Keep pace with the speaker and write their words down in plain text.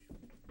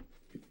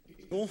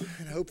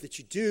And I hope that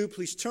you do.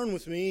 Please turn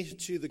with me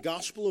to the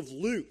Gospel of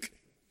Luke.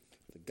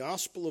 The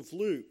Gospel of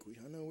Luke.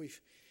 I know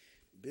we've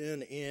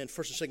been in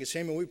 1st and 2nd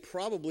Samuel. We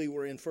probably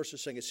were in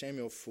 1st and 2nd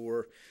Samuel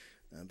for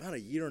about a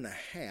year and a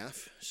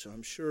half. So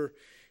I'm sure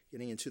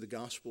getting into the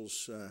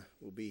Gospels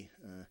will be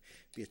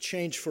a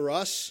change for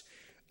us.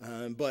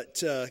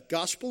 But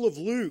Gospel of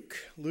Luke,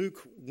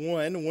 Luke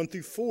 1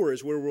 through 4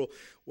 is where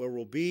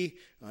we'll be.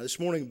 This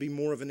morning will be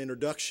more of an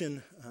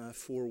introduction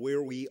for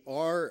where we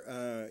are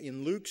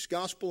in Luke's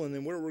Gospel and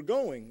then where we're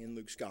going in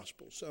Luke's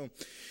Gospel. So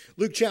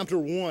Luke chapter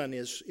 1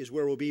 is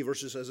where we'll be,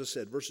 verses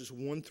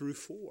 1 through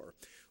 4.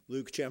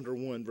 Luke chapter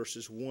 1,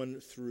 verses 1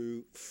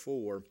 through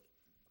 4.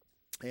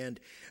 And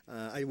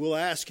I will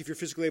ask if you're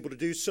physically able to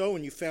do so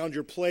and you found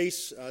your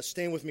place,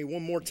 stand with me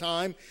one more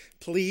time,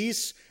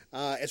 please.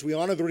 As we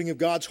honor the reading of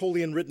God's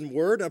holy and written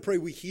word, I pray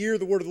we hear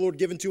the word of the Lord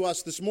given to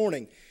us this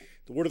morning.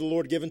 The word of the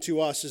Lord given to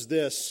us is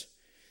this: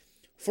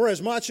 For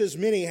as much as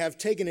many have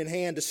taken in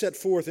hand to set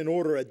forth in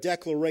order a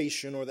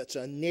declaration, or that's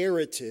a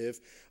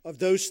narrative, of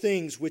those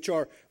things which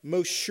are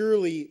most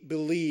surely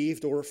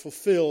believed or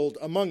fulfilled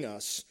among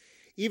us,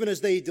 even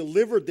as they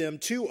delivered them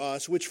to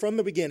us, which from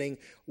the beginning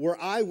were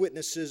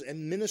eyewitnesses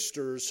and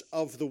ministers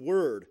of the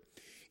word.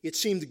 It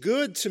seemed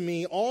good to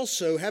me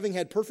also, having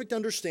had perfect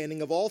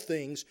understanding of all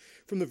things,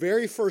 from the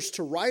very first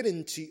to write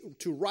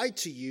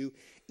to you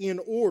in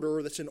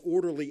order, that's an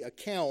orderly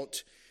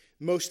account,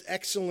 most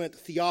excellent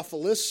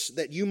Theophilus,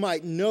 that you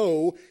might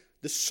know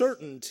the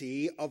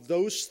certainty of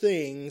those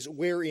things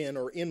wherein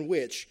or in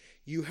which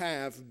you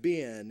have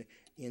been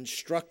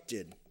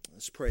instructed.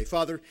 Let's pray.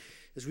 Father,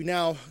 as we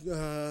now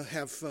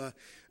have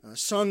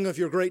sung of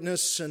your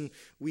greatness and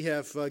we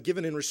have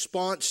given in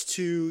response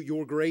to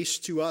your grace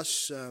to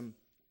us,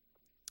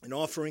 in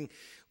offering,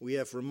 we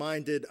have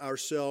reminded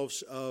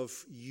ourselves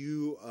of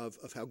you,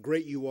 of how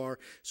great you are.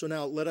 So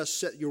now let us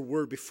set your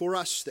word before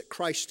us, that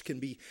Christ can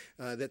be,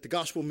 that the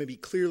gospel may be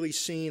clearly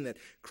seen, that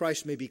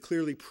Christ may be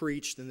clearly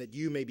preached, and that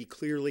you may be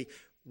clearly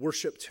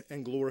worshiped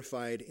and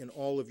glorified in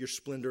all of your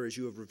splendor as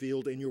you have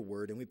revealed in your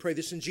word. And we pray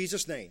this in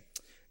Jesus' name.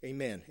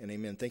 Amen and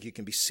amen. Thank you. You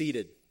can be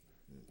seated.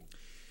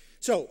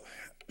 So,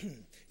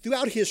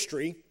 throughout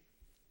history,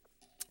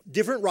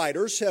 different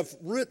writers have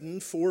written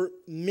for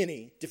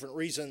many different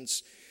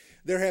reasons.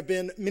 There have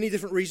been many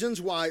different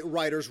reasons why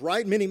writers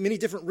write, many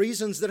different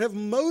reasons that have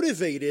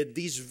motivated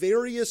these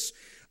various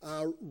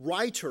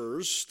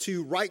writers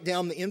to write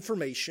down the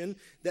information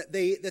that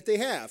they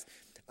have.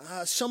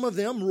 Some of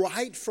them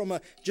write from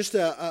just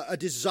a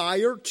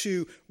desire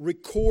to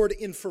record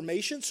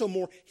information, so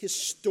more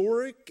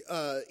historic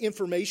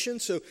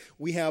information. So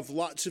we have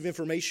lots of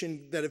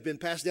information that have been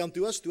passed down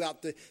to us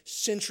throughout the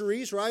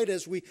centuries, right,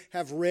 as we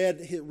have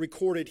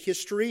recorded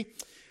history.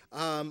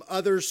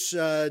 Others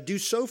do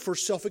so for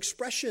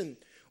self-expression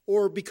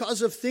or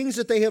because of things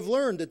that they have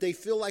learned that they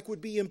feel like would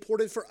be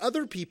important for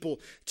other people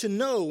to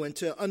know and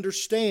to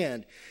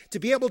understand, to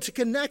be able to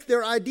connect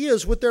their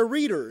ideas with their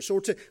readers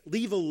or to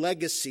leave a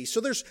legacy. So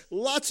there's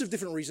lots of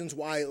different reasons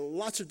why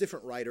lots of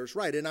different writers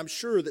write, and I'm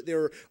sure that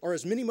there are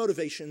as many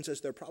motivations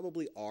as there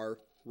probably are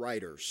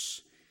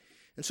writers.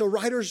 And so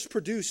writers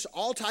produce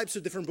all types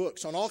of different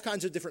books on all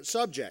kinds of different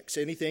subjects,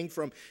 anything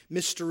from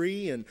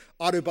mystery and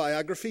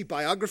autobiography,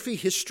 biography,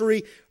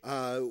 history,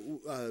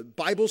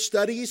 Bible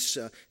studies,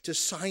 to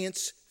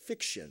science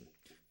fiction,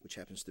 which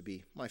happens to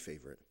be my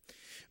favorite.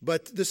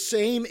 But the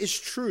same is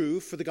true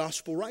for the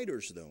gospel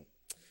writers, though.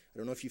 I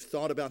don't know if you've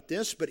thought about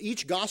this, but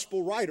each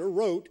gospel writer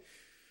wrote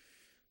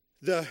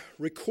the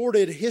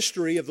recorded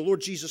history of the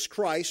Lord Jesus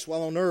Christ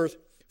while on earth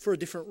for a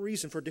different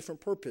reason, for a different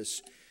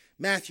purpose.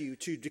 Matthew,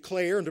 to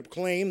declare and to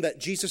proclaim that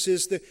Jesus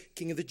is the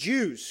King of the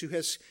Jews who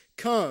has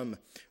come.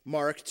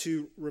 Mark,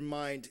 to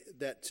remind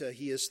that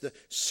he is the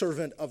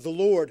servant of the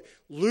Lord.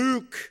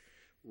 Luke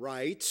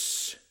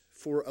writes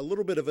for a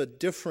little bit of a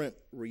different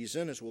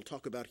reason, as we'll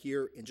talk about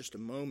here in just a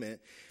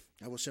moment.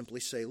 I will simply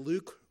say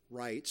Luke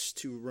writes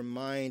to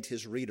remind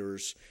his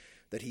readers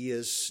that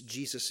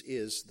Jesus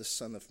is the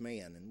Son of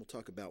Man. And we'll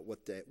talk about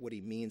what he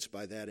means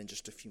by that in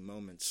just a few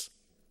moments.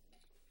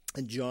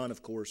 And John,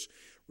 of course,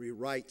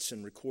 rewrites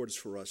and records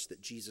for us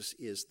that Jesus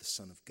is the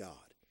Son of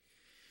God.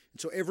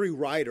 And so every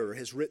writer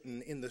has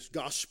written in the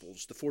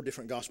Gospels, the 4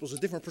 different Gospels, a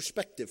different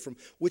perspective from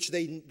which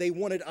they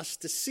wanted us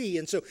to see.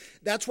 And so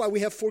that's why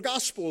we have 4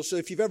 Gospels. So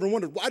if you've ever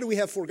wondered, why do we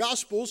have 4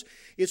 Gospels?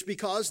 It's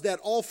because that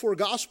all 4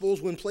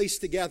 Gospels, when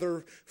placed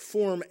together,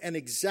 form an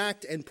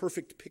exact and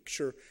perfect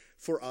picture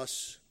for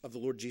us of the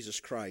Lord Jesus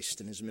Christ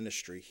and his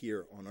ministry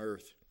here on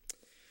earth.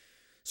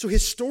 So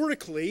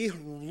historically,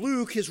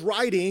 Luke is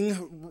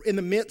writing in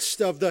the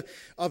midst of the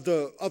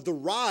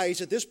rise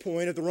at this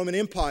point of the Roman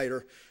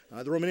Empire.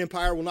 The Roman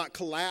Empire will not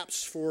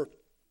collapse for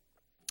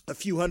a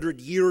few hundred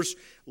years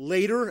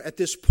later at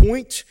this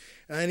point.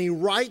 And he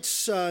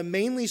writes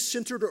mainly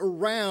centered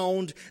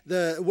around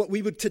what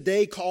we would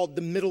today call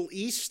the Middle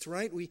East,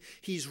 right?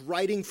 He's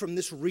writing from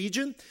this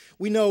region.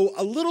 We know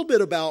a little bit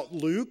about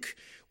Luke.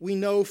 We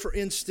know, for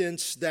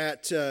instance,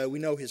 that we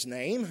know his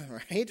name,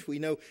 right? We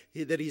know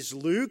that he's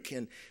Luke,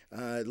 and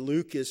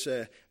Luke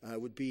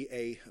would be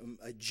a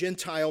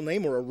Gentile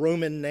name or a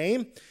Roman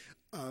name.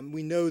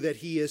 We know that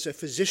he is a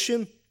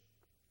physician.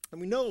 And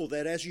we know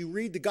that as you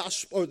read the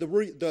gospel or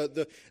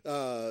the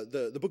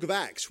book of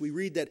Acts, we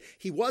read that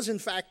he was in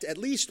fact at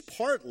least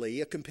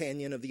partly a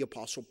companion of the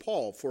Apostle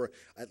Paul for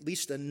at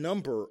least a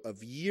number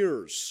of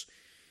years.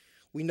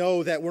 We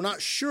know that we're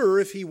not sure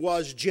if he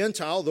was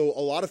Gentile, though a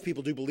lot of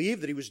people do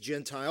believe that he was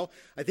Gentile.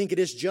 I think it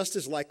is just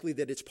as likely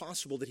that it's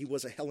possible that he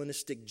was a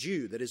Hellenistic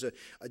Jew, that is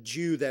a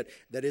Jew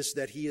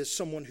that he is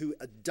someone who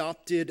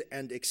adopted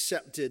and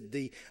accepted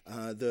the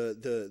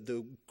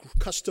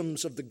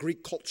customs of the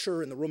Greek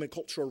culture and the Roman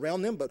culture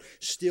around them, but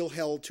still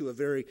held to a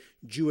very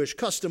Jewish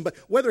custom. But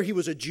whether he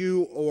was a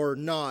Jew or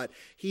not,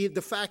 the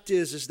fact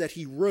is that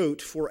he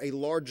wrote for a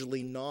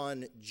largely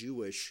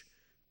non-Jewish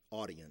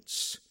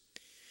audience.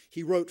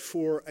 He wrote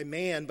for a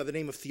man by the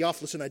name of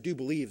Theophilus, and I do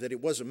believe that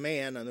it was a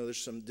man. I know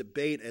there's some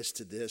debate as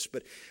to this,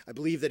 but I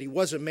believe that he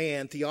was a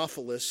man,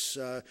 Theophilus,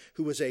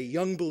 who was a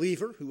young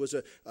believer, who was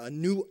a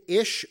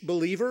new-ish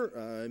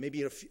believer,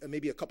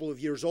 maybe a couple of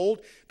years old,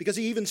 because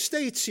he even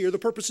states here the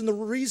purpose and the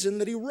reason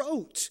that he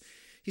wrote.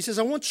 He says,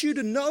 I want you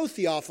to know,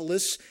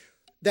 Theophilus,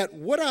 that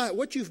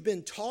what you've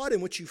been taught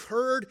and what you've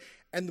heard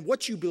and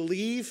what you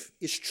believe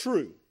is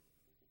true.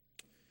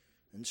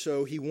 And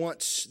so he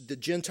wants the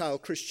Gentile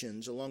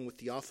Christians, along with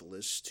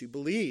Theophilus, to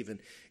believe. And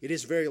it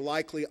is very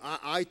likely,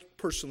 I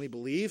personally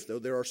believe, though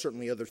there are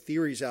certainly other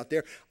theories out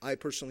there, I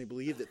personally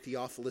believe that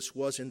Theophilus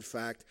was in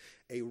fact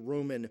a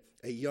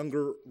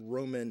younger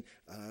Roman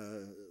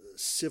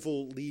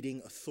civil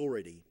leading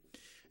authority.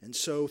 And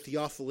so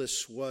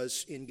Theophilus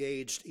was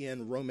engaged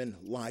in Roman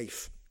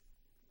life,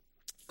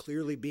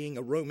 clearly being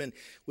a Roman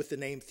with the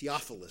name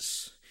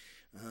Theophilus.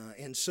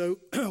 And so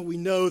we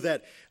know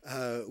that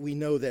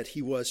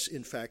he was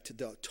in fact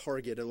the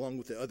target, along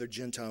with the other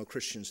Gentile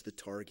Christians, the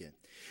target.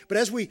 But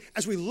as we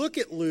look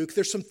at Luke,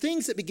 there's some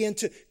things that begin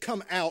to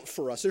come out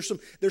for us. There's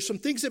some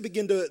things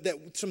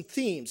that some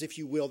themes, if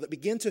you will, that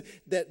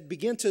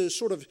begin to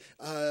sort of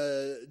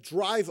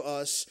drive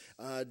us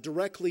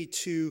directly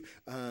to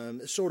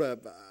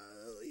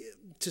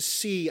to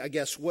see, I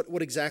guess,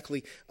 what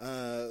exactly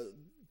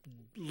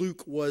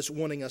Luke was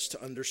wanting us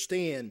to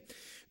understand.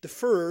 The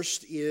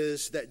first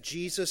is that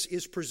Jesus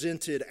is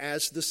presented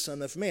as the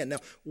Son of Man. Now,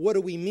 what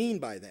do we mean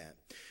by that?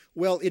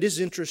 Well, it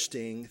is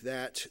interesting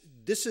that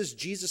this is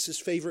Jesus'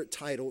 favorite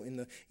title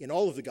in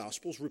all of the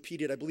Gospels,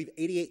 repeated, I believe,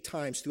 88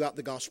 times throughout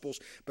the Gospels.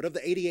 But of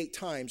the 88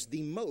 times,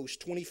 the most,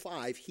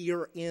 25,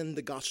 here in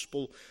the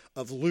Gospel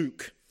of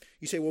Luke.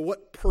 You say, well,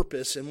 what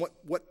purpose, and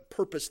what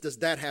purpose does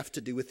that have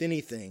to do with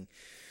anything?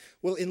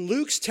 Well, in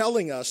Luke's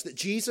telling us that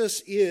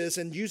Jesus is,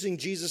 and using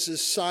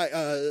Jesus'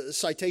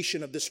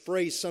 citation of this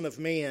phrase, Son of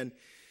Man,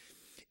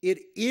 it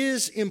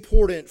is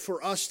important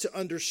for us to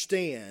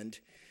understand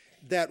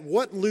that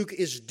what Luke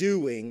is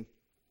doing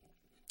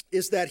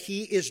is that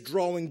he is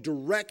drawing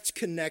direct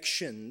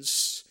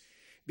connections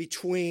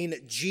between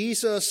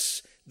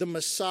Jesus the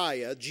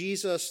Messiah,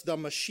 Jesus the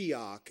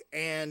Mashiach,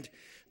 and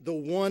the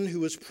one who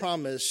was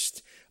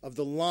promised of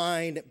the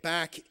line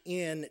back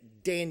in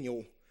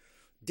Daniel.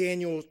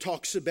 Daniel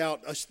talks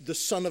about the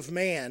Son of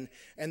Man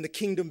and the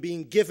kingdom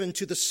being given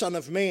to the Son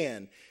of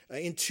Man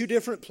in two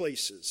different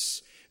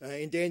places.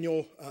 In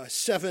Daniel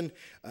 7,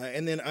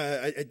 and then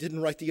I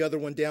didn't write the other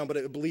one down, but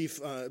I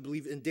believe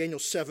in Daniel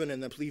 7,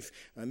 and I believe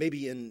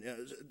maybe in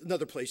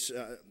another place.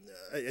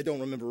 I don't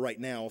remember right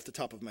now off the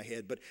top of my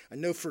head, but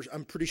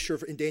I'm pretty sure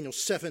in Daniel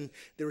 7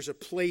 there is a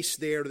place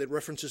there that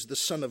references the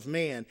Son of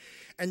Man,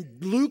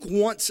 and Luke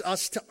wants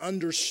us to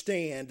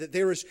understand that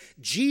there is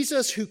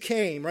Jesus who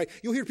came. Right?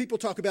 You'll hear people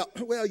talk about,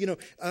 well,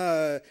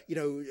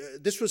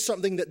 this was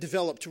something that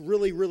developed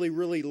really, really,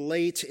 really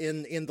late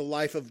in the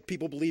life of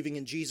people believing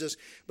in Jesus.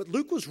 But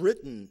Luke was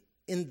written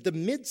in the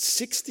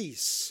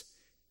mid-60s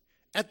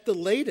at the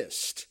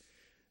latest.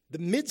 The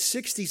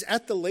mid-60s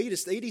at the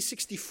latest, AD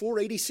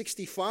 64, AD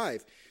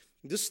 65.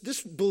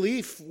 This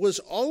belief was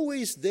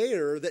always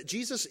there that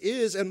Jesus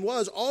is and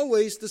was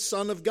always the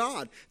Son of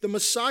God, the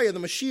Messiah, the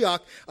Mashiach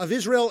of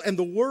Israel and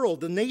the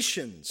world, the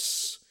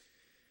nations.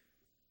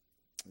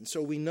 And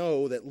so we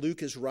know that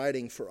Luke is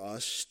writing for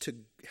us to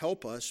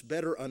help us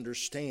better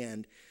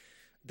understand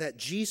that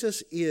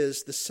Jesus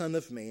is the Son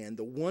of Man,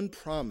 the one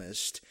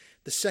promised,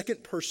 the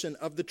second person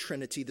of the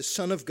Trinity, the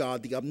Son of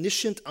God, the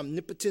omniscient,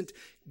 omnipotent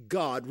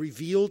God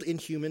revealed in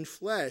human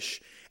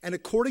flesh. And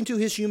according to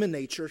his human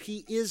nature,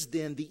 he is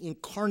then the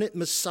incarnate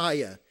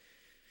Messiah.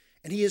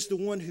 And he is the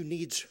one who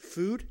needs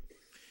food.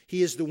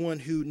 He is the one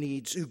who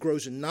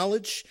grows in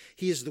knowledge.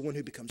 He is the one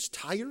who becomes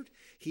tired.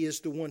 He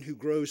is the one who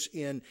grows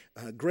in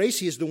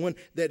grace. He is the one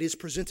that is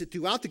presented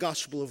throughout the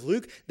Gospel of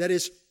Luke, that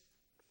is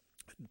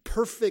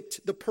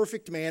the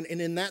perfect man, and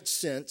in that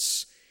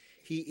sense,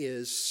 he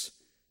is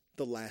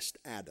the last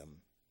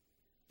Adam.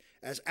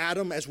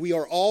 As we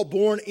are all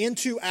born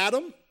into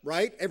Adam,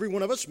 right? Every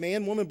one of us,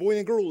 man, woman, boy,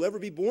 and girl will ever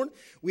be born.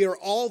 We are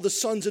all the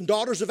sons and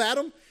daughters of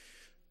Adam.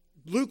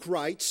 Luke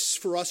writes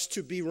for us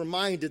to be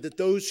reminded that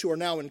those who are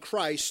now in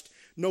Christ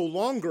no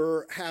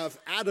longer have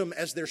Adam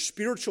as their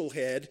spiritual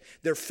head,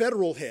 their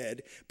federal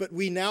head, but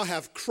we now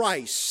have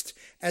Christ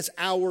as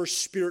our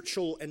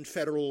spiritual and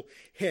federal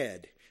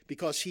head,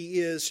 because he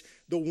is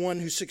the one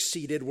who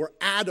succeeded where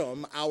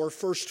Adam, our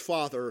first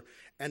father,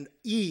 and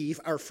Eve,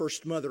 our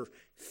first mother,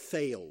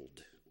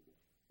 failed.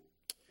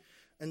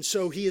 And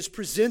so he is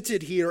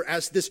presented here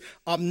as this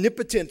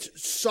omnipotent,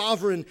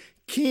 sovereign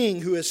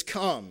king who has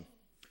come.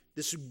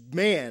 This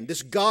man,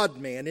 this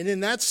God-man. And in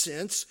that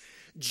sense,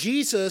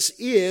 Jesus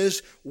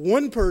is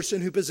one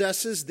person who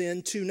possesses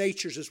then two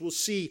natures, as we'll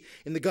see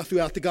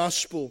throughout the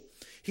gospel.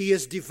 He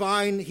is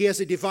divine. He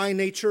has a divine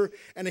nature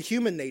and a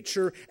human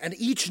nature, and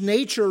each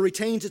nature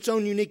retains its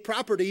own unique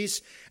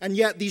properties, and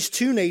yet these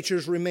two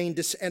natures remain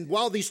and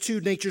while these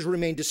two natures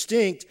remain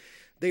distinct,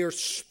 they are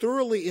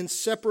thoroughly,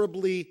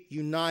 inseparably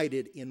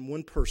united in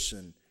one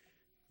person,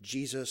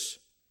 Jesus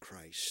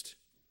Christ.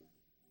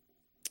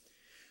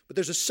 But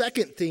there's a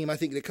second theme, I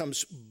think, that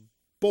comes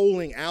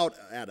bowling out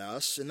at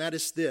us, and that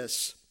is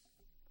this.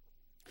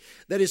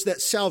 That is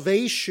that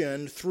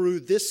salvation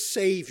through this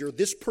Savior,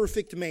 this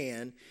perfect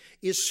man,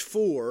 is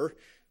for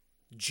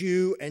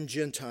Jew and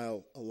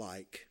Gentile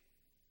alike.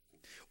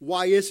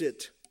 Why is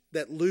it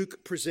that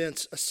Luke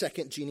presents a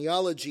second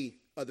genealogy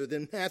other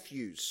than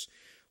Matthew's?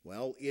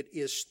 Well, it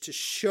is to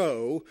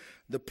show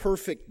the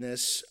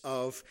perfectness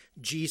of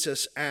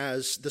Jesus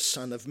as the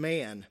Son of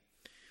Man.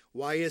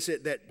 Why is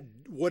it that,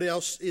 what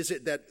else is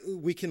it that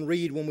we can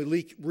read when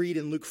we read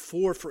in Luke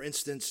 4, for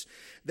instance,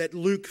 that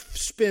Luke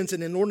spends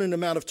an inordinate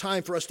amount of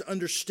time for us to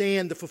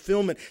understand the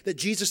fulfillment, that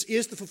Jesus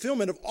is the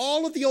fulfillment of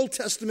all of the Old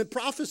Testament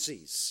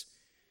prophecies?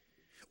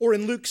 Or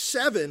in Luke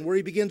 7, where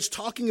he begins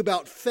talking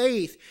about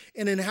faith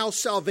and in how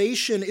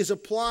salvation is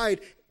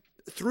applied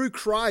through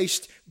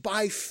Christ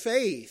by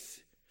faith.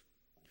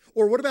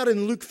 Or what about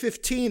in Luke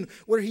 15,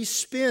 where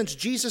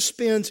Jesus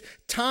spends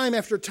time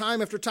after time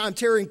after time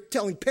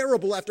telling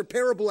parable after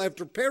parable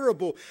after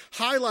parable,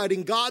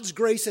 highlighting God's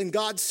grace and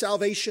God's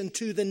salvation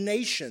to the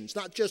nations,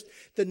 not just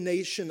the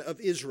nation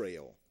of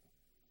Israel.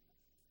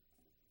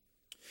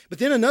 But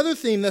then another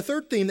theme, the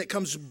third theme that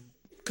comes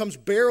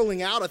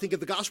barreling out, I think, of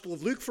the Gospel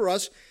of Luke for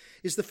us,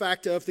 is the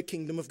fact of the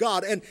kingdom of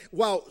God. And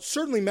while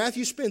certainly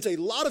Matthew spends a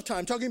lot of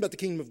time talking about the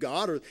kingdom of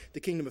God or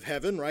the kingdom of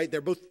heaven, right? They're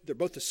both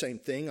the same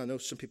thing. I know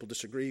some people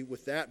disagree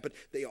with that, but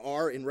they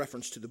are in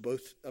reference to the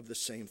both of the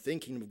same thing,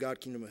 kingdom of God,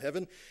 kingdom of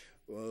heaven.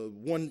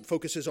 One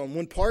focuses on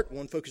one part,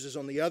 one focuses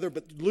on the other,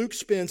 but Luke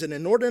spends an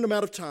inordinate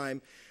amount of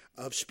time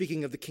of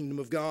speaking of the kingdom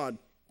of God.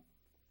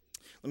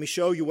 Let me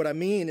show you what I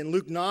mean. In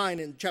Luke 9,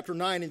 in chapter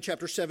 9 and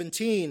chapter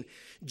 17,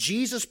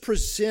 Jesus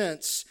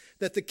presents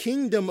that the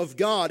kingdom of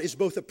God is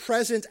both a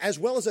present as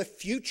well as a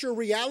future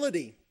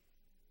reality.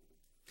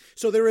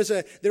 So there is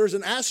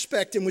an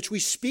aspect in which we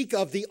speak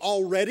of the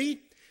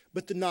already,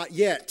 but the not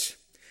yet.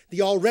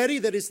 The already,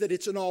 that is that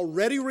it's an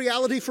already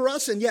reality for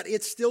us, and yet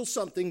it's still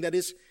something that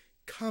is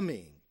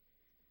coming.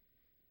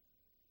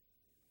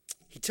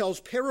 He tells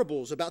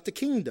parables about the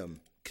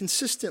kingdom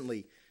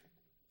consistently,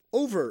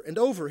 over and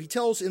over. He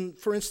tells,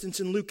 for instance,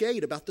 in Luke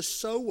 8 about the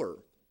sower,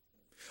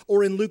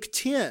 or in Luke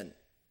 10,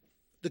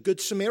 the Good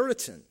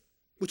Samaritan,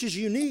 which is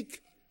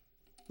unique,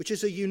 which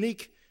is a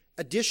unique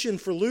addition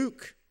for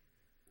Luke,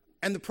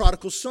 and the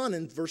prodigal son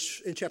in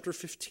chapter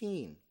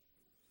 15.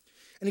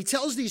 And he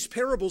tells these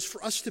parables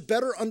for us to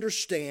better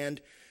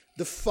understand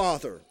the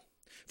Father,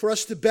 for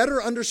us to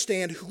better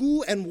understand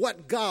who and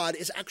what God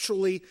is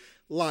actually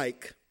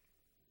like.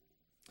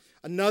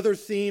 Another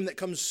theme that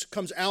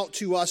comes out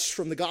to us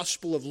from the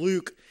Gospel of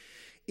Luke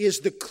is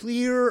the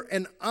clear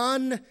and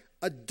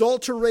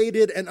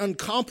unadulterated and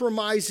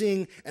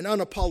uncompromising and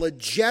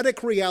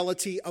unapologetic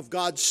reality of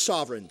God's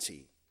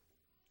sovereignty.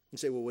 You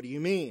say, well, what do you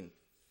mean?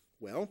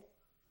 Well,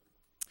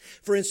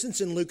 for instance,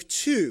 in Luke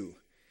 2,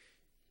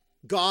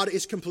 God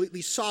is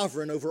completely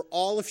sovereign over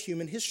all of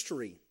human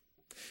history.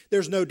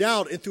 There's no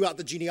doubt, and throughout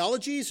the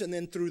genealogies, and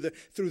then through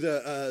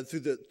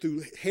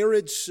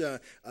Herod's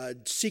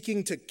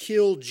seeking to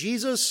kill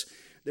Jesus,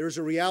 there is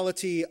a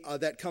reality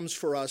that comes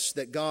for us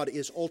that God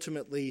is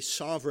ultimately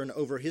sovereign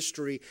over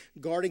history,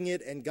 guarding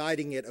it and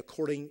guiding it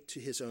according to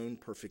his own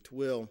perfect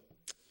will.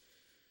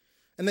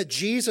 And that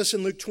Jesus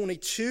in Luke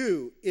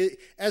 22,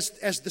 as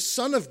the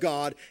Son of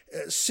God,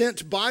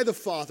 sent by the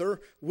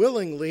Father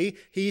willingly,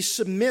 he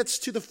submits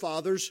to the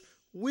Father's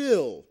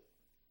will.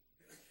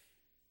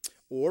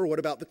 Or what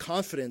about the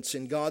confidence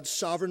in God's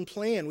sovereign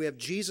plan? We have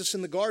Jesus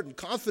in the garden,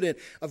 confident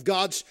of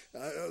God's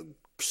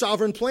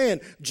sovereign plan.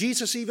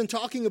 Jesus even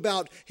talking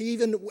about,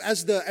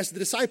 as the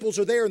disciples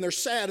are there and they're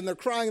sad and they're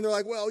crying and they're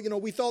like, well,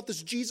 we thought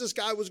this Jesus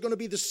guy was going to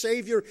be the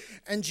Savior.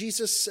 And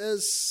Jesus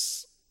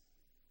says,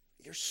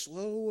 you're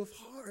slow of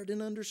heart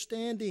and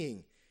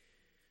understanding.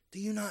 Do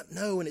you not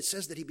know? And it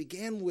says that he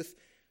began with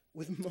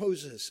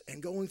Moses,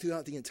 and going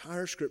throughout the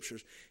entire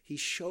scriptures, he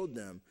showed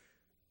them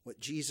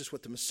what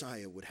the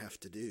Messiah would have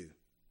to do.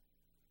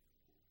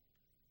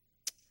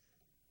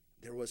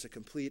 There was a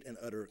complete and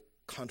utter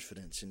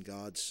confidence in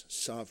God's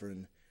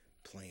sovereign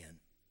plan.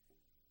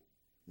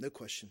 No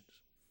questions.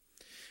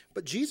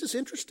 But Jesus,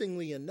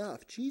 interestingly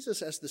enough,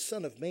 Jesus as the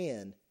Son of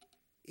Man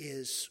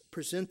is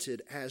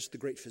presented as the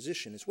great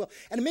physician as well.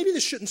 And maybe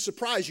this shouldn't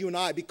surprise you and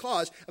I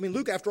because,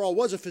 Luke, after all,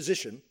 was a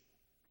physician.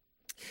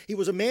 He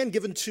was a man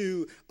given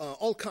to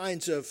all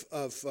kinds of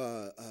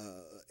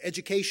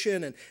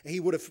education, and he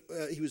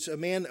was a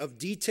man of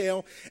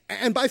detail.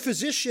 And by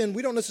physician,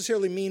 we don't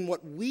necessarily mean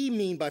what we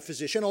mean by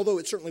physician, although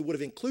it certainly would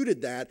have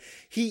included that.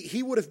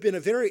 He would have been a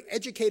very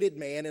educated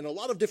man in a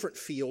lot of different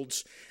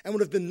fields and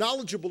would have been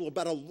knowledgeable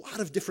about a lot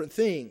of different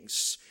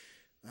things,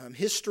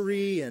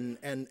 history and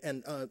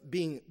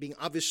being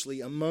obviously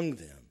among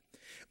them.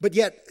 But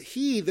yet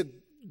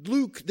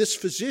Luke, this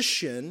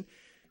physician,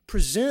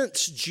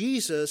 presents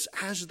Jesus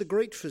as the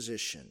great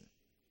physician.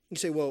 You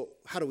say, well,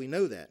 how do we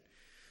know that?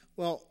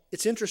 Well,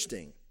 it's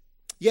interesting.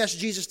 Yes,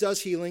 Jesus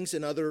does healings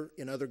in other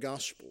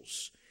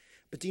Gospels.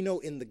 But do you know,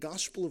 in the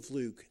Gospel of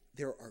Luke,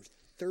 there are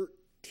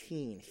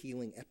 13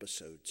 healing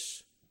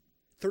episodes.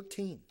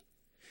 13.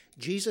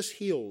 Jesus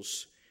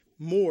heals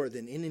more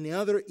than in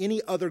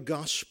any other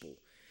Gospel.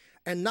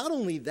 And not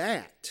only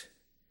that,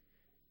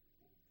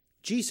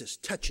 Jesus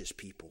touches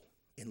people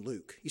in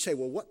Luke. You say,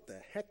 well, what the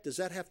heck does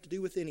that have to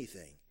do with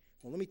anything?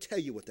 Well, let me tell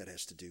you what that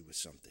has to do with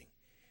something.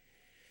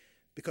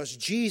 Because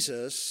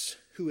Jesus,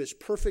 who is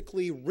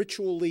perfectly,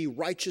 ritually,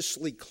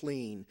 righteously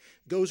clean,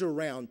 goes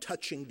around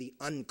touching the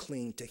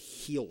unclean to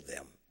heal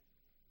them.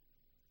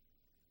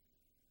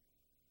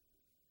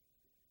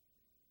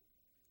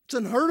 It's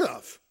unheard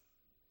of.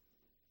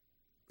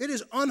 It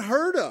is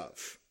unheard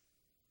of.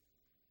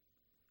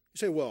 You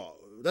say, well,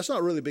 that's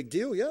not really a big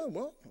deal. Yeah,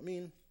 well,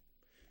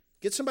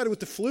 get somebody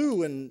with the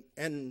flu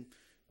and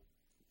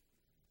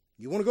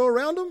you want to go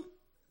around them?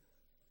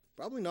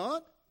 Probably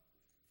not.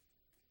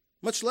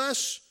 Much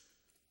less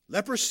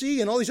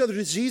leprosy and all these other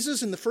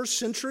diseases in the first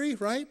century,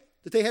 right,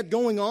 that they had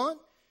going on.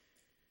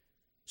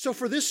 So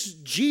for this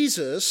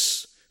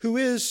Jesus, who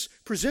is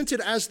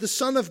presented as the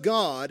Son of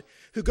God,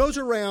 who goes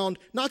around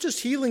not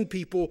just healing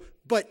people,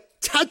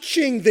 but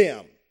touching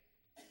them,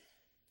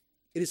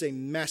 it is a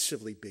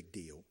massively big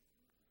deal.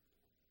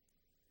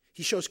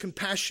 He shows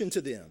compassion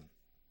to them.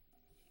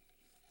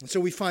 And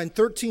so we find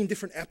 13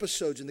 different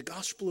episodes in the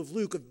Gospel of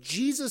Luke of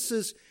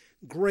Jesus'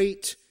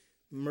 great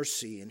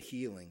mercy and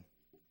healing.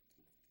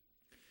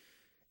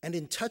 And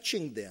in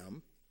touching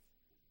them,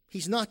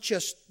 he's not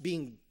just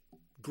being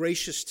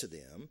gracious to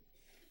them,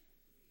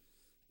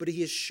 but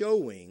he is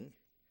showing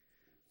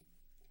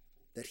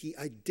that he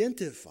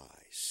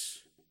identifies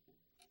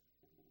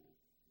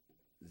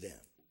them,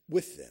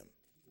 with them.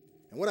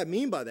 And what I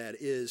mean by that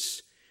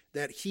is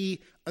that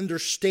he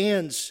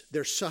understands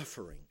their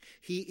suffering.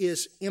 He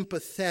is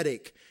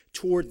empathetic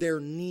toward their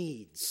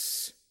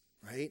needs,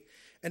 right?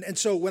 And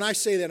so when I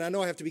say that, I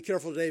know I have to be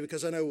careful today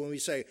because I know when we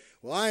say,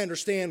 well, I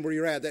understand where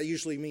you're at, that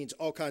usually means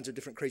all kinds of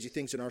different crazy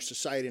things in our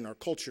society and our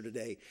culture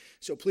today.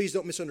 So please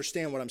don't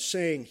misunderstand what I'm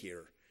saying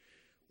here.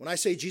 When I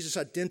say Jesus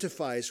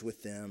identifies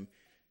with them,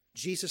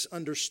 Jesus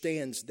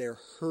understands their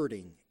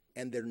hurting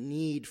and their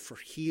need for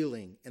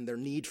healing and their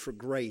need for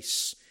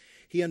grace.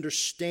 He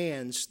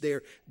understands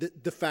the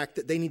fact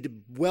that they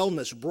need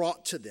wellness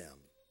brought to them.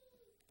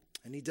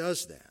 And he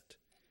does that.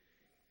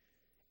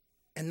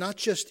 And not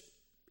just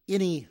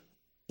any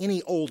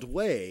old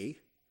way,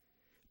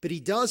 but he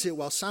does it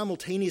while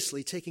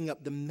simultaneously taking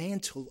up the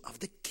mantle of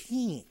the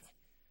king.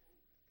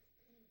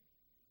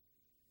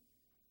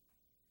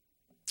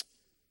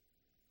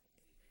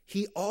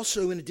 He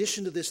also, in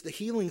addition to this, the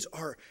healings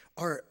are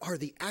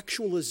the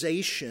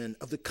actualization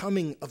of the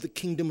coming of the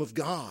kingdom of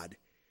God,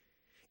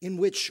 in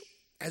which,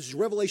 as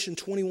Revelation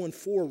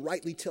 21:4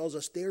 rightly tells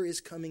us, there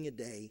is coming a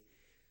day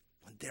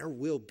when there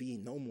will be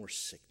no more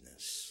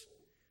sickness.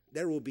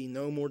 There will be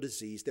no more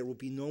disease. There will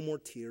be no more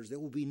tears. There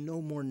will be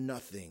no more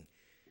nothing.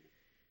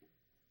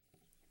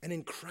 And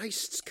in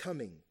Christ's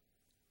coming,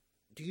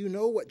 do you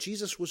know what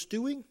Jesus was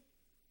doing?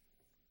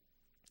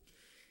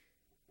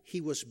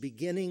 He was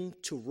beginning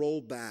to roll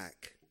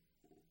back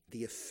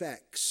the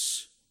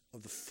effects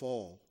of the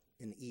fall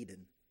in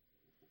Eden,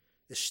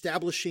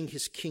 establishing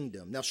his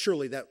kingdom. Now,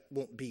 surely that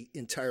won't be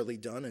entirely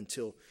done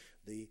until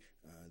the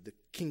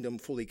kingdom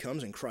fully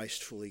comes and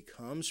Christ fully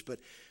comes, but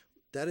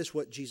that is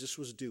what Jesus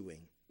was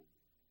doing.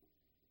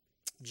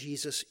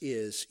 Jesus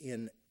is,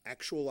 in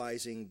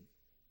actualizing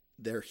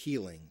their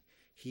healing,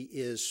 he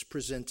is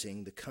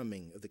presenting the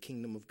coming of the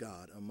kingdom of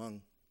God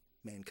among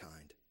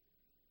mankind.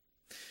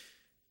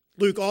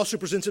 Luke also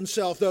presents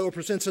himself, though, or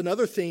presents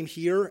another theme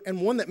here, and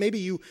one that maybe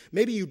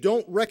you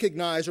don't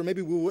recognize, or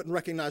maybe we wouldn't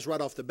recognize right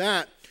off the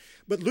bat.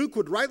 But Luke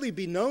would rightly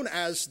be known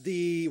as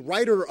the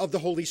writer of the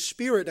Holy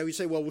Spirit. Now we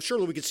say, well,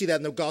 surely we could see that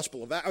in the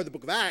Gospel of or the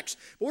Book of Acts.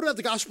 But what about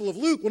the Gospel of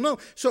Luke? Well, no.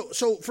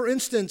 So for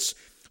instance,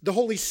 the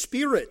Holy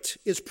Spirit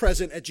is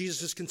present at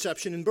Jesus'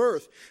 conception and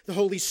birth. The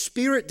Holy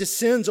Spirit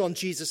descends on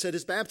Jesus at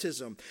his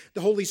baptism.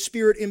 The Holy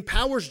Spirit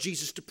empowers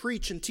Jesus to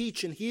preach and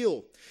teach and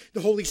heal.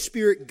 The Holy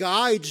Spirit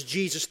guides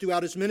Jesus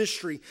throughout his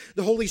ministry.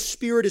 The Holy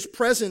Spirit is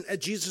present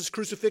at Jesus'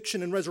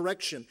 crucifixion and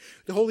resurrection.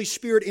 The Holy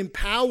Spirit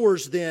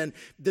empowers then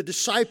the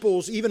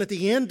disciples, even at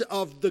the end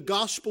of the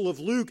Gospel of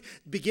Luke,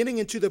 beginning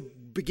into the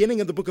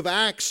beginning of the book of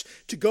Acts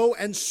to go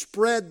and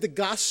spread the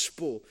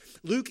gospel.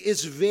 Luke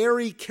is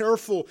very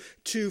careful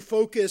to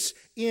focus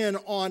in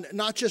on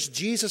not just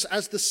Jesus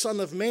as the Son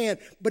of Man,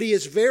 but he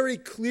is very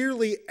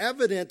clearly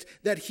evident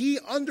that he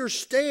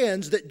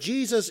understands that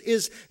Jesus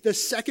is the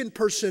second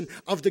person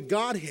of the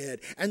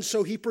Godhead. And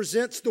so he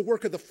presents the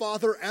work of the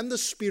Father and the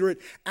Spirit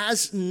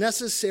as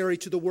necessary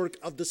to the work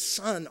of the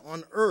Son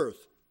on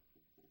earth.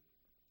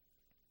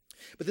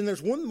 But then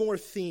there's one more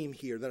theme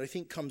here that I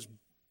think comes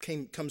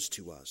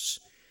to us.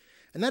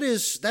 And that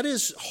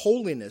is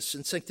holiness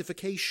and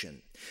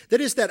sanctification.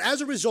 That is that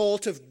as a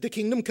result of the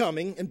kingdom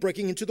coming and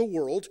breaking into the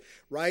world,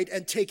 right,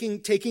 and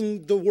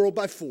taking the world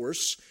by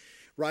force,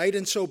 right,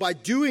 and so by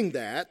doing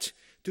that,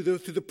 through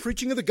the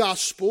preaching of the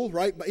gospel,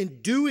 right,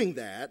 in doing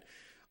that,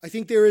 I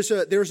think there is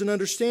an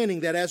understanding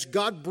that as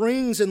God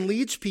brings and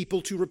leads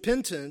people to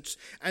repentance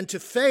and to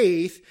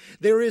faith,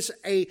 there is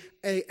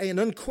an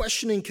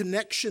unquestioning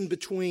connection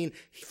between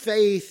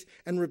faith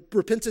and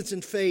repentance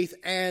and faith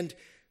and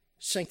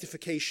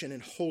sanctification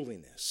and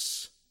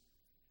holiness.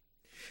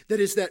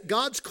 That is that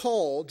God's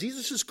call,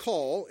 Jesus'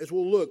 call, as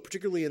we'll look,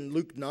 particularly in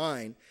Luke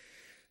 9,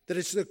 that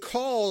it's the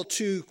call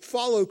to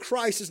follow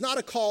Christ is not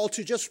a call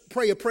to just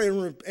pray a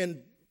prayer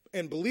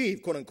and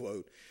believe, quote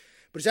unquote,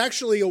 but it's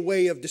actually a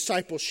way of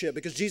discipleship,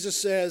 because Jesus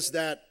says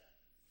that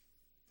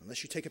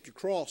unless you take up your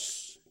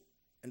cross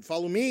and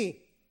follow me,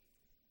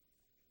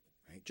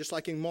 right, just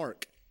like in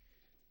Mark,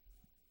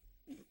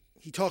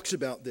 he talks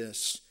about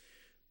this.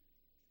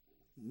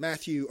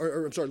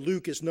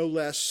 Luke is no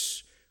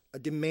less a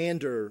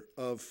demander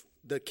of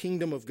the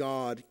kingdom of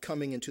God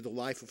coming into the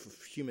life of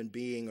a human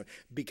being,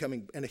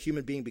 and a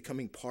human being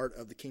becoming part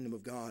of the kingdom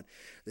of God.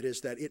 That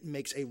is, that it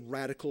makes a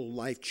radical,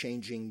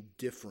 life-changing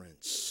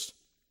difference.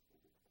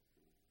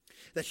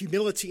 That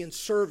humility and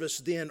service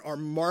then are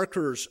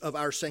markers of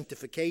our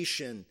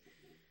sanctification.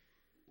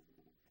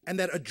 And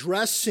that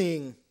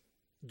addressing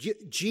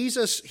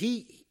Jesus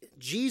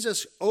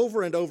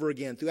over and over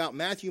again throughout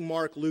Matthew,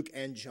 Mark, Luke,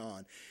 and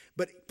John,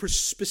 but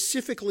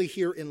specifically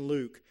here in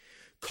Luke,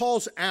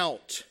 calls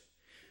out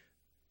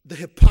the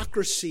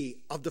hypocrisy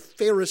of the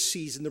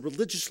Pharisees and the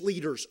religious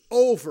leaders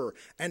over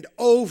and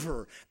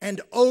over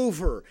and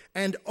over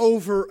and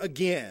over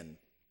again.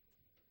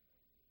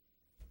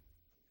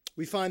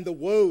 We find the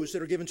woes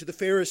that are given to the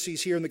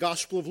Pharisees here in the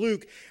Gospel of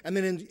Luke. And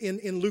then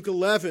in Luke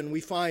 11,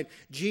 we find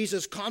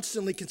Jesus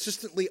constantly,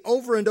 consistently,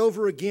 over and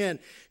over again,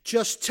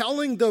 just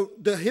telling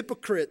the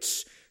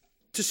hypocrites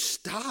to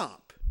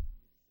stop.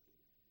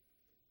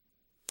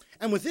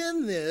 And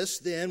within this,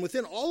 then,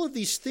 within all of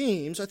these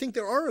themes, I think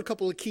there are a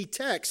couple of key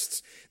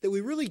texts that we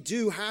really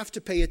do have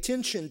to pay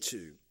attention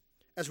to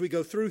as we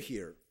go through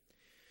here.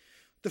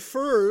 The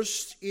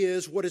first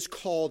is what is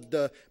called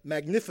the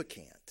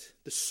Magnificat,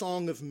 the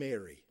Song of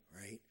Mary.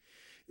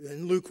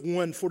 In Luke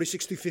 1,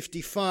 46 through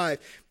 55,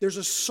 there's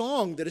a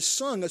song that is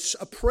sung,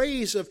 a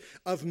praise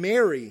of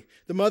Mary,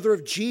 the mother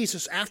of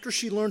Jesus, after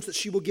she learns that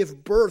she will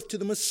give birth to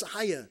the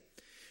Messiah.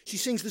 She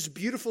sings this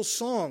beautiful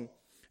song.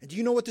 And do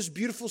you know what this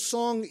beautiful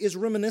song is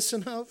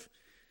reminiscent of?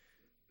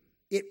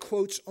 It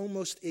quotes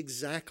almost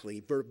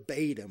exactly,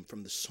 verbatim,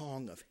 from the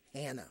song of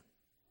Hannah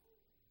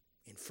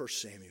in 1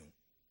 Samuel.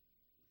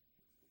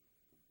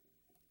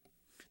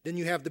 Then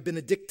you have the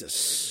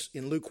Benedictus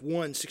in Luke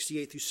 1,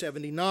 68 through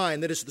 79.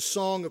 That is the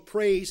song of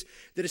praise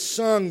that is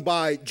sung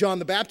by John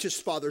the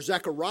Baptist's father,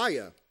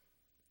 Zechariah.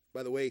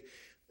 By the way,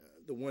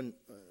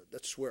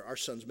 that's where our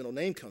son's middle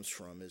name comes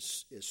from,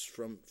 is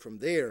from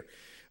there.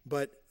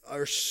 But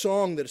our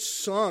song that is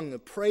sung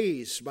of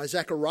praise by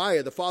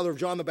Zechariah, the father of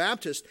John the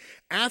Baptist,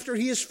 after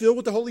he is filled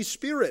with the Holy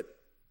Spirit.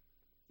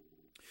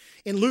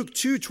 In Luke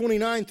 2,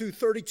 29 through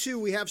 32,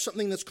 we have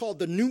something that's called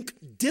the Nunc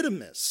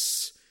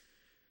Didymus,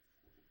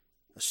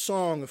 a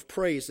song of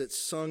praise that's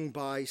sung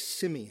by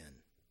Simeon,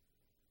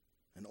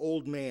 an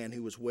old man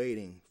who was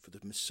waiting for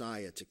the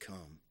Messiah to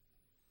come.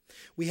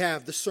 We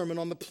have the Sermon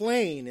on the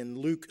Plain in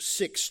Luke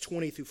 6,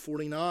 20 through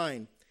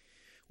 49,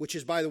 which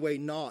is, by the way,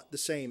 not the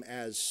same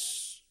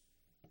as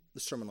the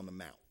Sermon on the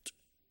Mount.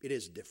 It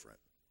is different.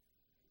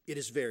 It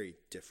is very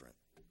different.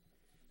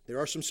 There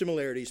are some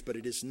similarities, but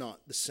it is not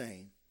the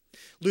same.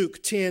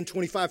 Luke 10,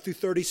 25 through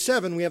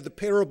 37, we have the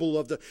parable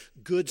of the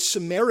Good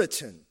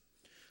Samaritan,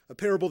 a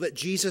parable that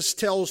Jesus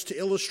tells to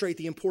illustrate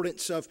the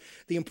importance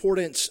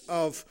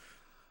of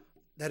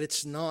that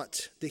it's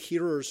not the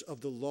hearers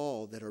of the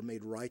law that are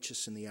made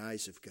righteous in the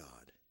eyes of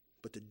God,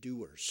 but the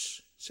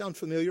doers. Sound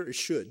familiar? It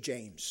should.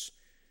 James.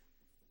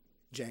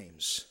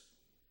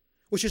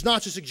 Which is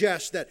not to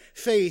suggest that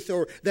faith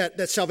or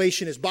that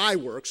salvation is by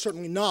works.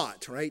 Certainly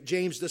not, right?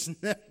 James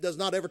does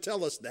not ever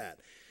tell us that.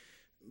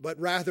 But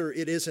rather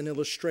it is an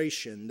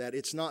illustration that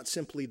it's not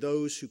simply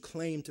those who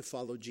claim to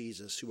follow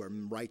Jesus who are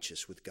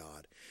righteous with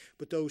God,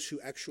 but those who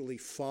actually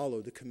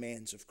follow the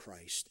commands of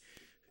Christ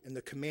and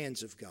the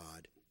commands of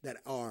God that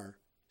are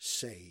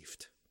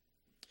saved.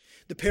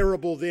 The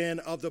parable then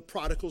of the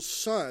prodigal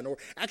son, or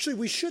actually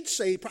we should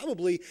say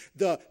probably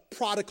the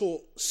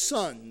prodigal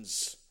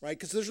sons, right?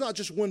 Because there's not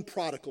just one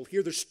prodigal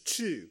here, there's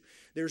two.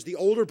 There's the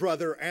older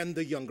brother and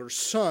the younger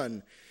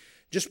son.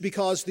 Just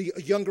because the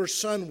younger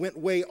son went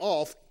way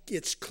off,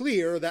 it's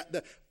clear that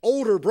the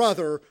older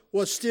brother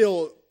was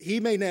still, he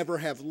may never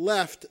have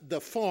left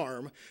the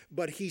farm,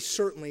 but he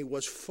certainly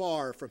was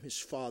far from his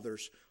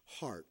father's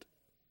heart.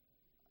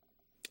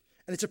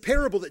 And it's a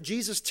parable that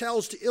Jesus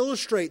tells to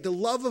illustrate the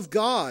love of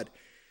God.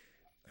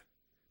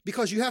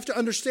 Because you have to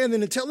understand that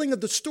in the telling of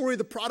the story of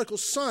the prodigal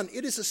son,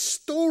 it is a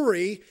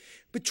story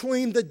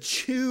between the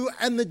Jew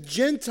and the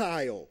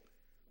Gentile.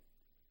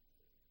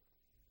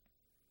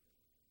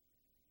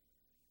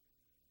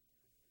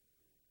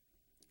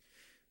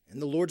 In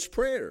the Lord's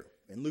Prayer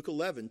in Luke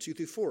 11,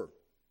 2-4.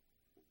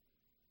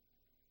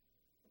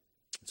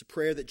 It's a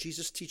prayer that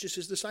Jesus teaches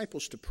his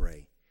disciples to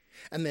pray.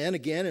 And then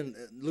again in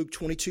Luke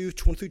 22,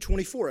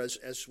 20-24,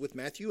 as with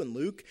Matthew and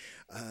Luke,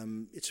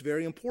 it's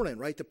very important,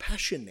 right? The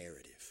Passion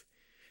narrative.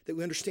 That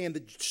we understand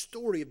the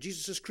story of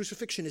Jesus'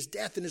 crucifixion, his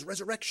death, and his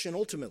resurrection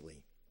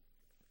ultimately.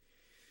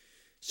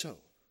 So,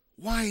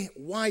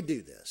 why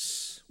do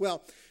this?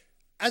 Well,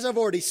 as I've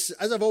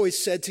always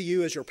said to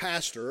you as your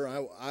pastor,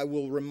 I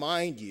will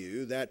remind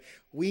you that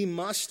we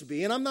must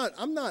be, and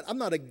I'm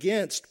not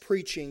against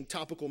preaching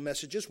topical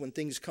messages when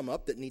things come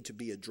up that need to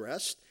be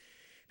addressed.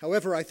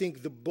 However, I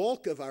think the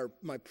bulk of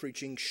my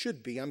preaching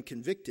should be, I'm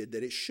convicted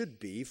that it should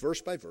be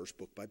verse by verse,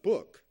 book by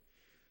book.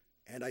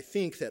 And I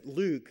think that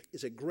Luke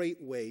is a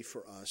great way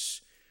for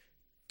us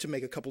to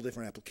make a couple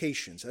different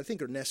applications I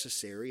think are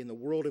necessary in the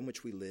world in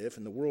which we live,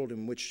 and the world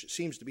in which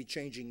seems to be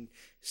changing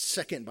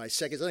second by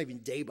second. It's not even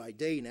day by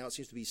day now. It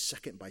seems to be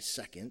second by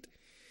second.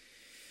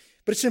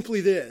 But it's simply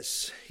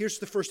this. Here's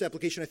the first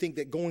application I think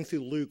that going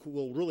through Luke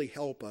will really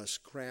help us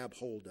grab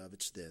hold of.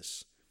 It's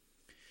this.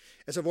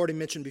 As I've already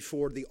mentioned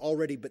before, the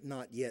already but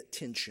not yet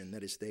tension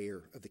that is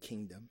there of the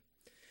kingdom.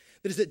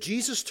 That is that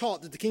Jesus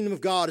taught that the kingdom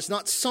of God is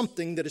not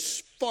something that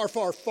is far,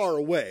 far, far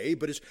away,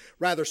 but is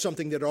rather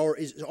something that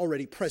is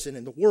already present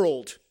in the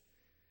world.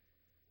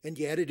 And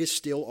yet it is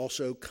still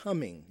also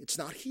coming. It's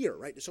not here,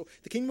 right? So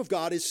the kingdom of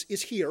God is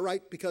here,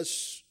 right?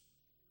 Because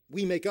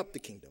we make up the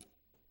kingdom,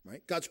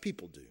 right? God's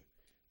people do.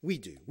 We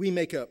do. We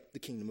make up the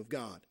kingdom of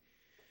God.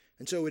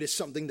 And so it is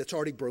something that's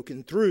already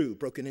broken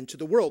into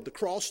the world. The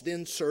cross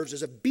then serves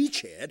as a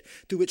beachhead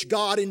to which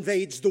God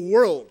invades the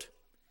world.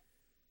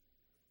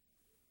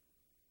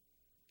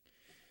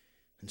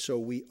 And so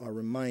we are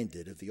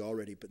reminded of the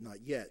already but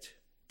not yet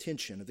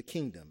tension of the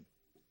kingdom.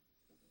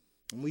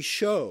 And we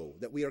show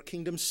that we are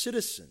kingdom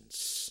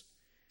citizens.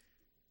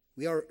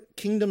 We are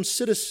kingdom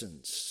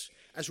citizens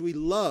as we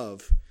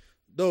love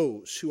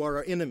those who are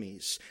our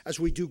enemies, as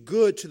we do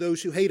good to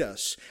those who hate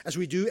us, as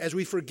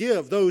we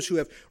forgive those who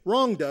have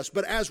wronged us,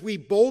 but as we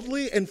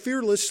boldly and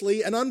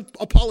fearlessly and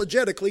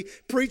unapologetically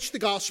preach the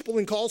gospel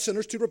and call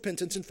sinners to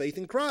repentance and faith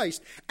in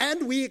Christ.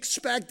 And we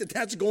expect that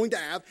that's going to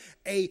have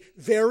a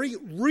very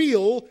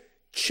real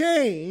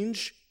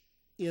change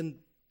in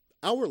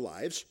our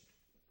lives,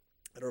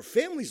 in our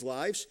families'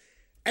 lives,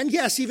 and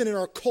yes, even in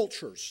our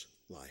culture's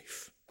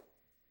life.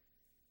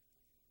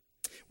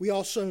 We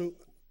also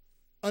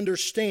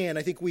understand,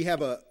 I think we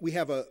have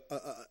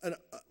an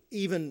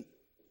even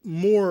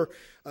more,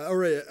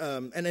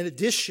 an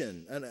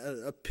addition,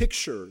 a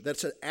picture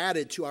that's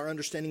added to our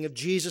understanding of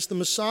Jesus the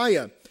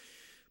Messiah,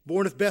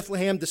 born of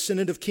Bethlehem,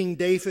 descendant of King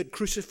David,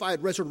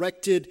 crucified,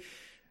 resurrected,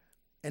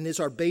 and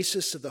is our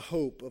basis of the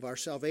hope of our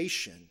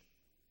salvation.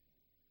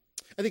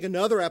 I think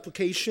another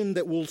application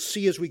that we'll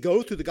see as we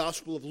go through the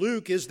Gospel of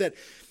Luke is that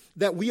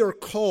we are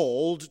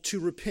called to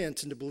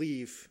repent and to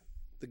believe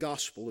the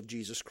gospel of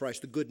Jesus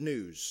Christ, the good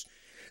news.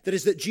 That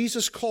is, that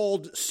Jesus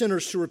called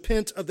sinners to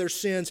repent of their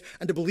sins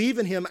and to believe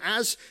in him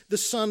as the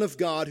Son of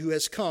God who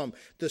has come,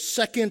 the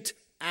second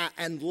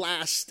and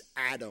last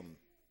Adam.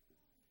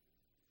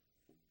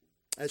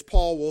 As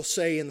Paul will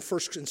say in the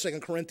 1st and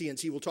 2nd Corinthians,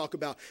 he will talk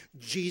about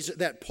Jesus,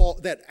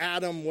 that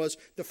Adam was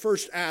the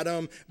first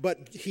Adam,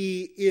 but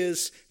he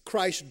is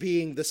Christ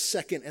being the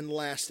second and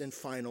last and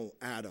final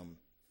Adam.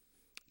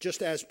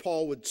 Just as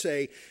Paul would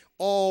say,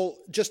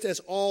 just as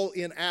all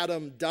in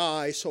Adam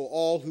die, so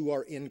all who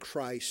are in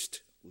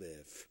Christ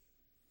live.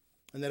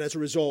 And that as a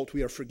result,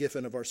 we are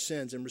forgiven of our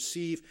sins and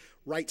receive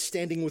right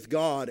standing with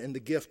God and the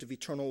gift of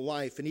eternal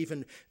life and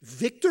even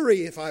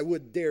victory, if I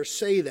would dare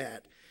say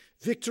that.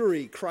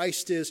 Victory.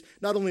 Christ is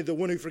not only the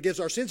one who forgives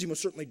our sins, he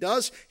most certainly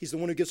does. He's the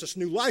one who gives us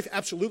new life.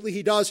 Absolutely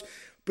he does.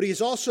 But he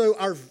is also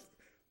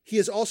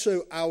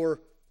our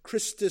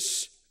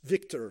Christus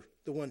Victor,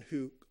 the one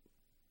who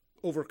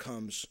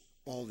overcomes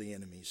all the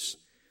enemies.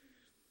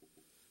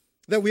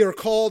 That we are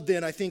called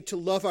then, I think, to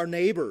love our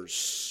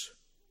neighbors.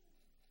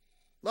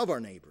 Love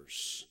our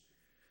neighbors.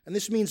 And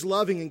this means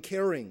loving and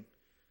caring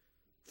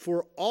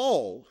for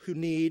all who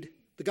need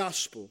the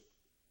gospel.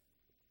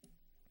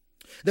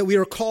 That we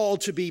are called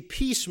to be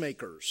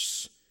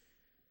peacemakers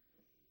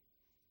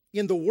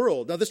in the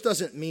world. Now, this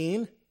doesn't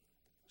mean,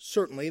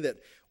 certainly, that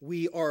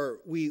we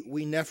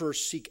never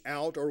seek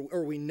out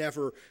or we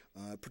never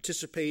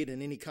participate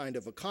in any kind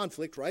of a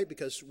conflict, right?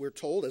 Because we're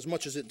told, as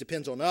much as it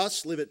depends on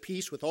us, live at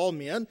peace with all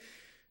men.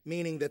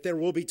 Meaning that there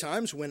will be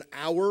times when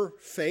our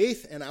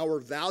faith and our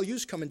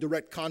values come in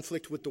direct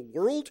conflict with the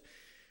world.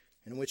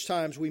 and in which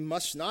times we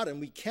must not and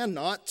we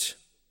cannot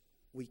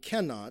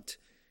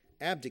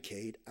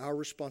abdicate our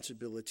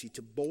responsibility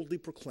to boldly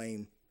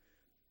proclaim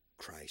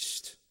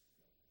Christ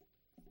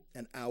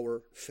and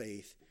our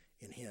faith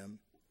in him.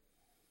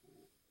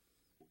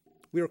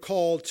 We are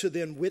called to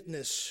then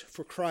witness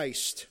for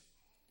Christ.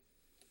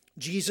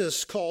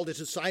 Jesus called his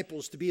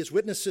disciples to be his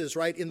witnesses,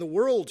 right, in the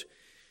world.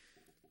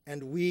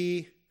 And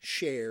we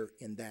share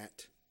in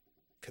that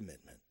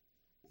commitment,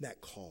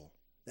 that call,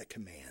 that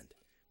command.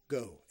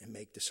 Go and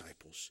make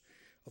disciples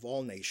of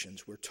all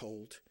nations, we're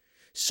told.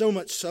 So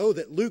much so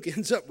that Luke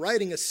ends up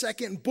writing a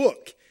second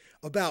book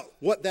about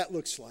what that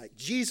looks like.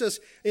 Jesus,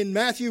 in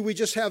Matthew, we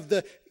just have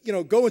the,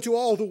 go into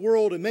all the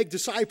world and make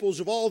disciples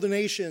of all the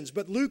nations.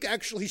 But Luke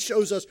actually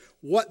shows us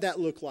what that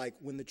looked like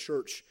when the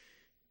church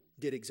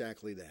did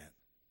exactly that.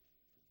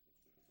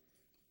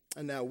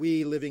 And now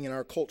we, living in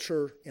our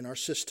culture, in our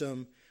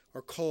system,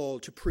 are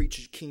called to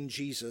preach King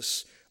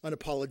Jesus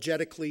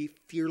unapologetically,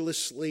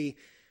 fearlessly,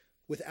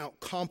 without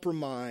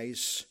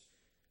compromise.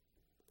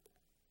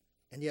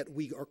 And yet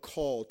we are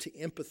called to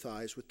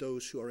empathize with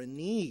those who are in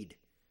need.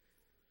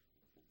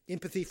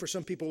 Empathy for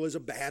some people is a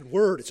bad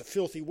word. It's a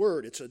filthy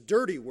word. It's a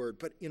dirty word.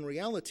 But in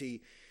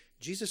reality,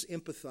 Jesus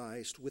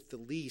empathized with the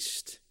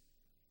least,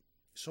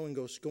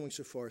 going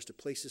so far as to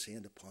place his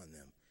hand upon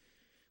them.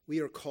 We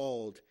are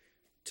called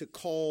to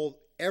call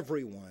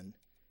everyone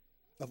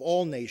of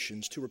all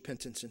nations to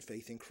repentance and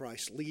faith in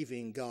Christ,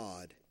 leaving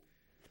God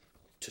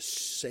to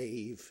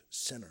save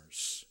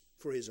sinners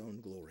for his own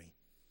glory.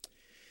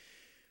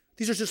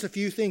 These are just a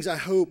few things I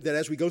hope that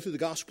as we go through the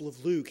Gospel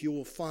of Luke, you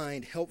will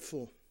find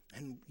helpful,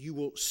 and you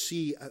will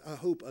see, I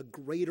hope, a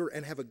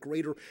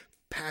greater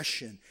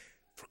passion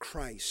for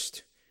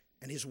Christ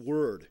and his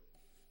word,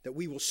 that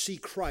we will see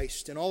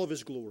Christ in all of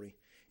his glory,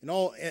 and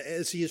all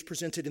as he is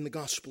presented in the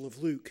Gospel of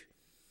Luke.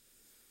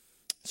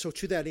 So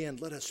to that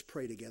end, let us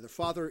pray together.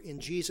 Father, in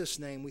Jesus'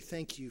 name, we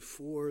thank you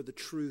for the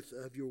truth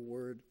of your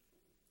word.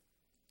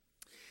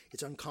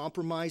 It's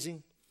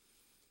uncompromising.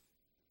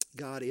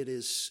 God, it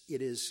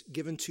is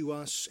given to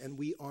us, and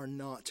we are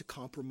not to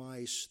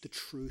compromise the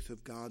truth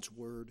of God's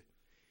word.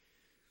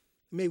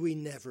 May we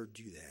never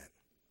do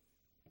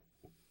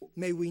that.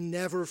 May we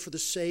never, for the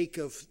sake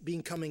of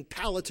becoming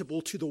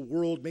palatable to the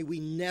world, may we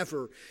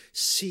never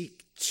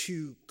seek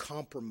to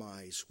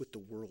compromise with the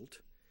world.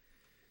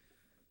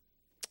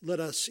 Let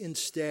us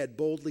instead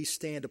boldly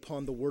stand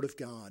upon the word of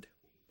God,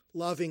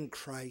 loving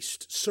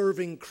Christ,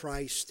 serving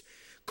Christ,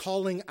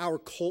 calling our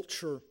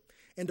culture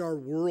and our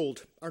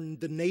world,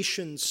 the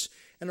nations,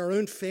 and our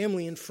own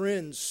family and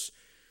friends,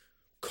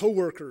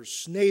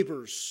 co-workers,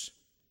 neighbors,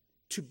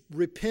 to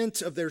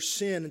repent of their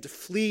sin and to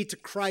flee to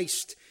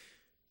Christ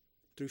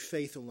through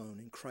faith alone,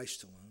 in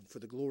Christ alone, for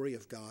the glory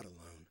of God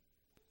alone.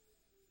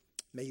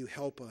 May you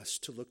help us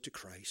to look to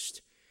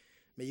Christ.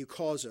 May you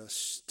cause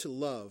us to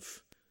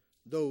love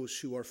those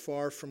who are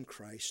far from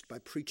Christ by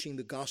preaching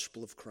the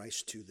gospel of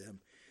Christ to them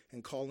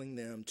and calling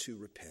them to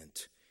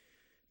repent.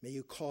 May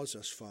you cause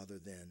us, Father,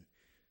 then,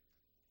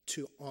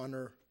 to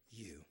honor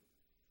you.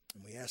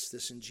 And we ask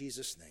this in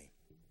Jesus' name.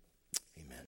 Amen.